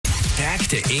Back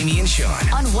to Aimee and Shawn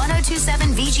on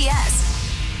 102.7 VGS.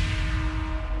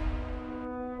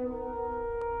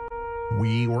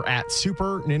 We were at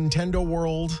Super Nintendo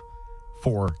World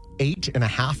for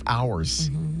 8.5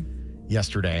 hours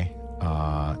yesterday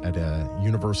at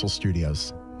Universal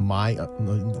Studios.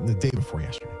 The day before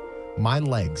yesterday, my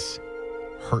legs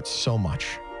hurt so much.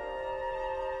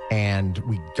 And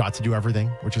we got to do everything,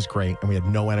 which is great. And we had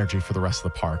no energy for the rest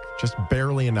of the park. Just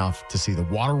barely enough to see the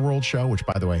Water World show, which,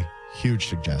 by the way, huge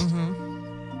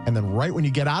suggestion. And then right when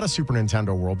you get out of Super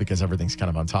Nintendo World, because everything's kind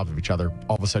of on top of each other,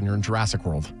 all of a sudden you're in Jurassic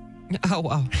World. Oh,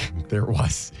 wow. There it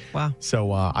was. Wow.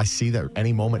 So I see that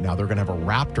any moment now they're going to have a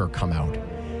raptor come out.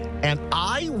 And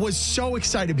I was so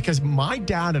excited because my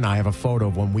dad and I have a photo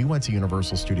of when we went to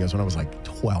Universal Studios when I was like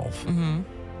 12.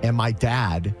 And my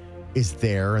dad is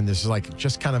there, and this is like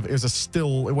just kind of, it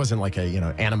wasn't like a,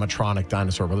 animatronic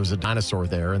dinosaur, but there's a dinosaur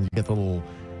there, and you get the little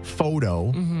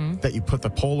photo that you put the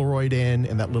Polaroid in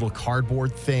and that little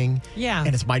cardboard thing. Yeah.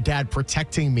 And it's my dad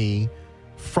protecting me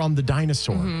from the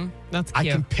dinosaur. That's cute. I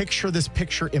can picture this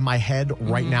picture in my head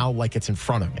right now like it's in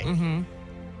front of me.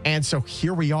 And so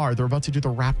here we are. They're about to do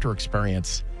the raptor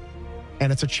experience, and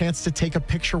it's a chance to take a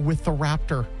picture with the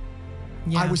raptor.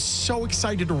 Yeah. I was so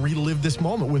excited to relive this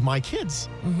moment with my kids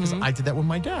because I did that with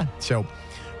my dad. So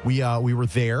we were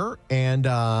there and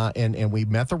we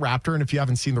met the raptor. And if you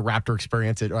haven't seen the raptor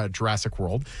experience at Jurassic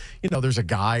World, there's a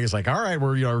guy who's like, all right,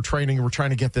 we're training. We're trying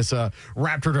to get this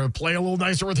raptor to play a little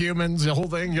nicer with humans. The whole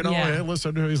thing, Hey,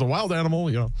 listen, he's a wild animal.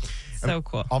 So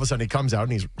cool. All of a sudden he comes out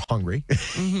and he's hungry.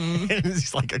 And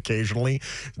he's like occasionally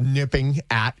nipping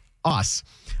at us.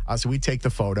 So we take the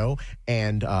photo,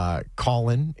 and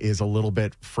Colin is a little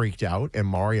bit freaked out, and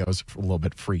Mario's a little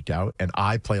bit freaked out, and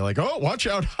I play like, oh, watch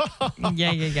out.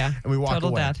 Yeah. And we walk Total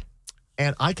away. dad.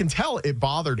 And I can tell it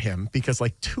bothered him because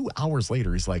like 2 hours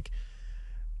later, he's like,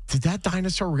 did that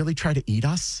dinosaur really try to eat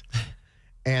us?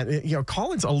 And,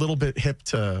 Colin's a little bit hip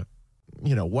to,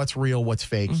 what's real, what's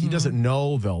fake. He doesn't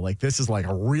know, though, like this is like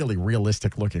a really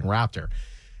realistic looking raptor.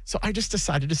 So I just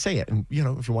decided to say it. And,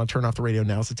 if you want to turn off the radio,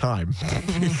 now's the time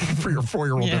for your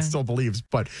 4-year-old that still believes.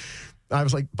 But I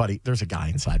was like, buddy, there's a guy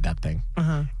inside that thing.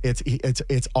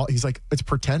 It's all, he's like, it's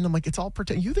pretend. I'm like, it's all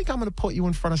pretend. You think I'm going to put you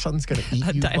in front of something that's going to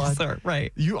eat A you, dinosaur, bud?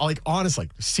 right. You like, honestly,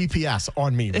 CPS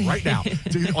on me right now.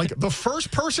 Dude, like the first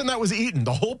person that was eaten,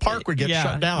 the whole park would get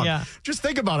shut down. Yeah. Just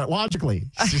think about it logically.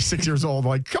 6 years old.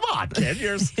 Like, come on,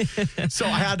 kid. So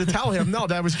I had to tell him, no,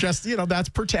 that was just, that's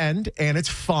pretend and it's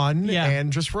fun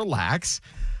and just relax.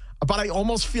 But I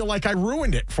almost feel like I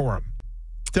ruined it for him.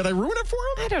 Did I ruin it for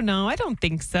him? I don't know. I don't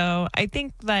think so. I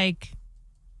think like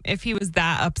if he was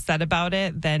that upset about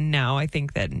it, then no, I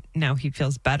think that now he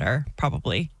feels better,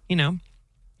 probably,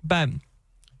 But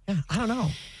yeah, I don't know.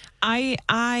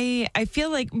 I feel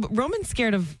like Roman's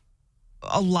scared of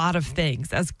a lot of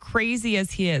things. As crazy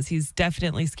as he is, he's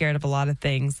definitely scared of a lot of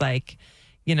things. Like,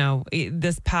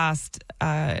 this past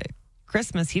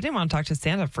Christmas, he didn't want to talk to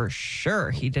Santa for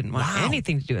sure. He didn't want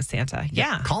anything to do with Santa.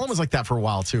 Yeah. Colin was like that for a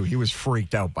while, too. He was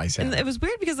freaked out by Santa. And it was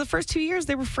weird because the first 2 years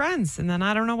they were friends. And then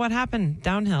I don't know what happened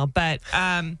downhill. But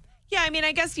yeah, I mean,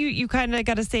 I guess you kind of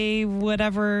got to say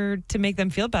whatever to make them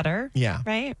feel better. Yeah.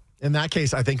 Right? In that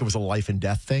case, I think it was a life and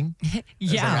death thing.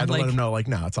 Yeah. I had to let him know, like,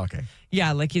 no, it's okay.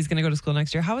 Yeah, like he's going to go to school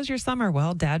next year. How was your summer?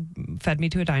 Well, Dad fed me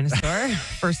to a dinosaur,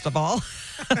 first of all.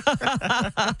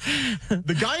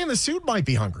 The guy in the suit might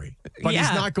be hungry, but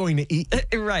he's not going to eat.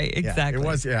 Right, exactly. Yeah, it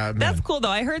was, man. That's cool, though.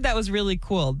 I heard that was really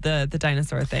cool, the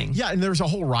dinosaur thing. Yeah, and there was a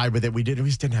whole ride with it. We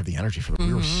just didn't have the energy for it.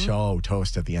 We were so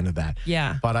toast at the end of that.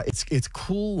 Yeah. But it's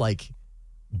cool, like,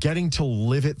 getting to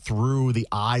live it through the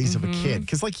eyes of a kid.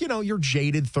 Because, like, you're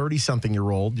jaded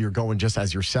 30-something-year-old. You're going just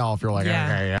as yourself. You're like,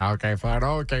 okay, fine.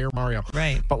 Okay, you're Mario.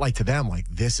 Right. But, like, to them, like,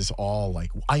 this is all,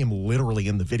 like, I am literally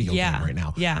in the video game right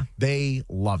now. Yeah. They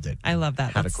loved it. I love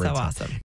that. Had That's a great so time. awesome.